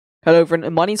Hello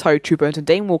everyone, my name is Harry Trooper and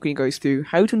today I'm walking you guys through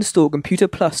how to install Computer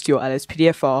Plus to your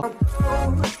LSPDFR.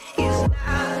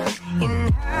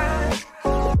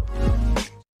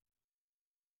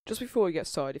 Just before we get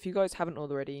started, if you guys haven't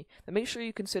already, then make sure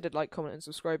you consider like, comment and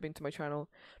subscribing to my channel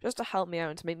just to help me out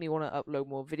and to make me want to upload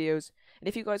more videos. And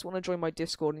if you guys want to join my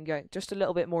Discord and get just a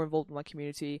little bit more involved in my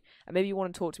community, and maybe you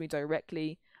want to talk to me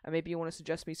directly, and maybe you want to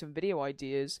suggest me some video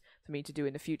ideas for me to do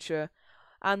in the future,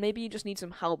 and maybe you just need some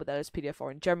help with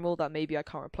LSPDFR in general that maybe I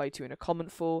can't reply to in a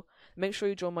comment for, make sure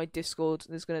you join my Discord.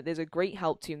 There's a great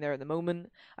help team there at the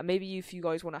moment, and maybe if you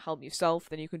guys want to help yourself,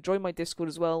 then you can join my Discord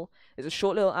as well. There's a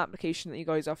short little application that you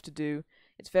guys have to do.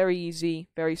 It's very easy,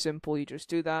 very simple. You just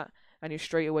do that, and you're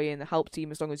straight away in the help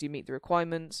team as long as you meet the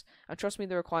requirements, and trust me,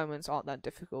 the requirements aren't that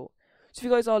difficult. So if you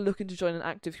guys are looking to join an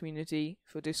active community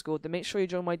for Discord, then make sure you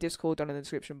join my Discord down in the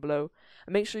description below.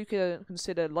 And make sure you can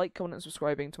consider like, comment and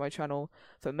subscribing to my channel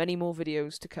for many more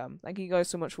videos to come. Thank you guys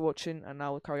so much for watching, and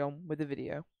now we'll carry on with the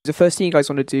video. The first thing you guys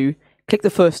want to do, click the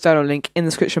first download link in the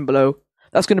description below.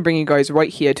 That's going to bring you guys right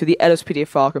here to the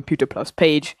LSPDFR Computer Plus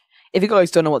page. If you guys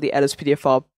don't know what the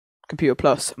LSPDFR Computer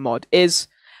Plus mod is,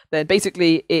 then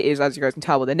basically it is, as you guys can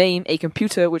tell by the name, a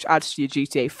computer which adds to your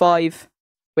GTA 5.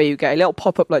 Where you get a little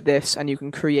pop-up like this, and you can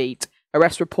create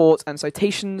arrest reports and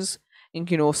citations. You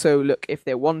can also look if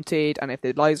they're wanted, and if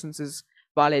their license is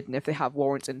valid, and if they have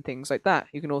warrants and things like that.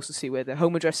 You can also see where their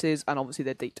home address is, and obviously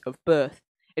their date of birth.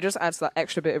 It just adds that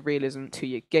extra bit of realism to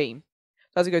your game.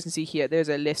 So as you guys can see here, there's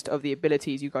a list of the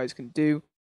abilities you guys can do.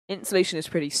 Installation is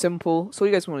pretty simple, so all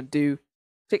you guys want to do,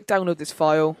 click download this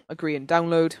file, agree and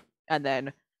download, and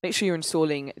then make sure you're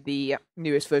installing the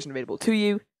newest version available to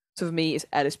you. So for me, it's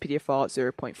LSPDFR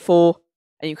 0.4,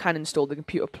 and you can install the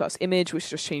Computer Plus image, which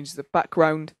just changes the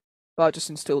background, but I'll just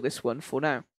install this one for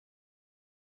now.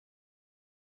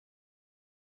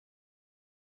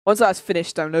 Once that's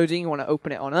finished downloading, you want to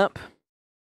open it on up.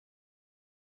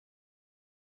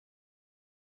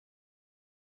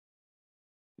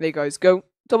 There you guys go.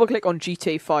 Double click on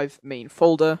GTA 5 main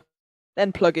folder,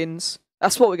 then plugins.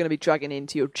 That's what we're going to be dragging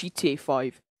into your GTA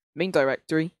 5 main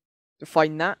directory. To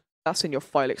find that, that's in your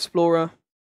File Explorer,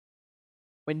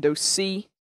 Windows C,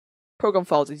 Program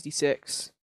Files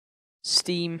 86,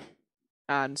 Steam,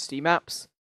 and Steam Apps,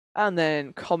 and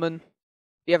then Common. If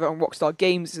you have it on Rockstar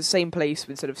Games, it's the same place, but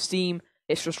instead of Steam,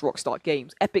 it's just Rockstar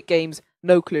Games. Epic Games,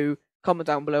 no clue, comment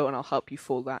down below and I'll help you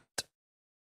for that.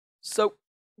 So,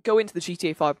 go into the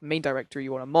GTA 5 main directory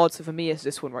you want to mod, so for me it's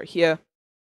this one right here.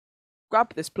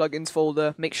 Grab this plugins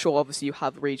folder, make sure obviously you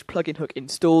have Rage plugin hook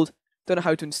installed. Don't know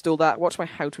how to install that, watch my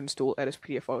how to install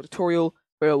LSPDFR tutorial,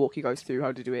 where I'll walk you guys through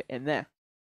how to do it in there.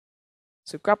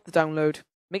 So grab the download,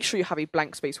 make sure you have a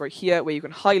blank space right here where you can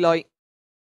highlight,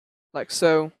 like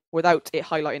so, without it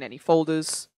highlighting any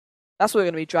folders. That's where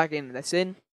we're going to be dragging this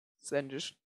in, so then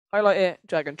just highlight it,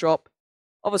 drag and drop,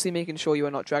 obviously making sure you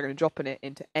are not dragging and dropping it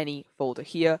into any folder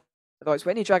here. Otherwise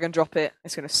when you drag and drop it,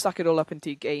 it's going to suck it all up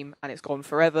into your game, and it's gone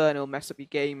forever, and it'll mess up your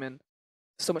game, and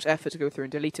so much effort to go through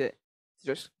and delete it.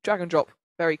 Just drag and drop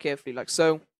very carefully like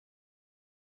so.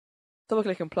 Double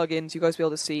click on plugins, you guys will be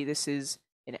able to see this is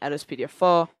in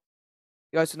LSPDFR.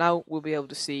 You guys now will be able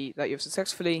to see that you've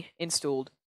successfully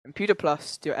installed Computer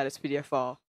Plus to your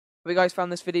LSPDFR. If you guys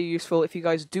found this video useful, if you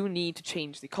guys do need to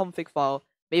change the config file,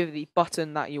 maybe the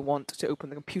button that you want to open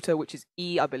the computer, which is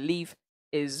E I believe,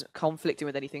 is conflicting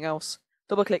with anything else,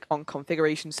 double click on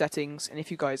configuration settings, and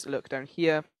if you guys look down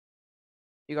here,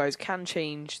 you guys can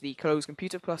change the close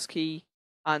Computer Plus key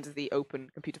and the open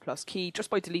Computer Plus key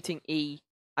just by deleting E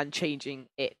and changing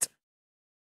it.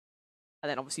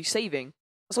 And then obviously saving.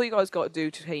 That's all you guys got to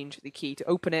do to change the key to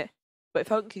open it. But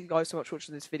thank you guys so much for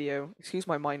watching this video. Excuse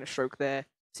my minor stroke there.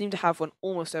 Seem to have one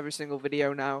almost every single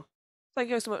video now. Thank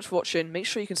you guys so much for watching. Make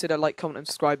sure you consider like, comment and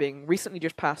subscribing. Recently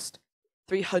just passed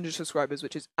 300 subscribers,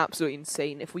 which is absolutely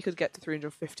insane. If we could get to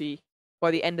 350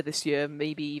 by the end of this year,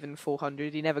 maybe even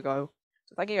 400, you never go.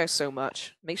 So thank you guys so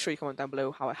much. Make sure you comment down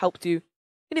below how I helped you.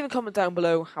 You can even comment down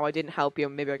below how I didn't help you,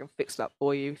 and maybe I can fix that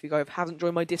for you. If you guys haven't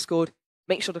joined my Discord,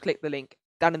 make sure to click the link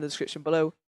down in the description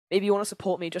below. Maybe you want to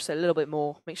support me just a little bit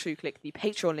more, make sure you click the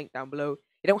Patreon link down below.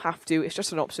 You don't have to, it's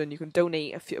just an option. You can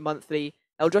donate a monthly.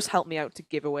 It'll just help me out to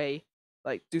give away,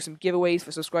 like do some giveaways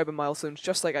for subscriber milestones,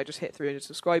 just like I just hit 300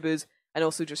 subscribers, and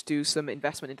also just do some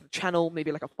investment into the channel,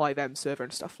 maybe like a 5M server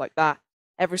and stuff like that.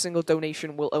 Every single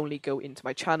donation will only go into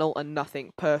my channel and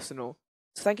nothing personal.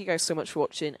 So thank you guys so much for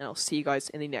watching, and I'll see you guys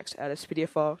in the next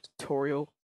LSPDFR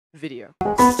tutorial video.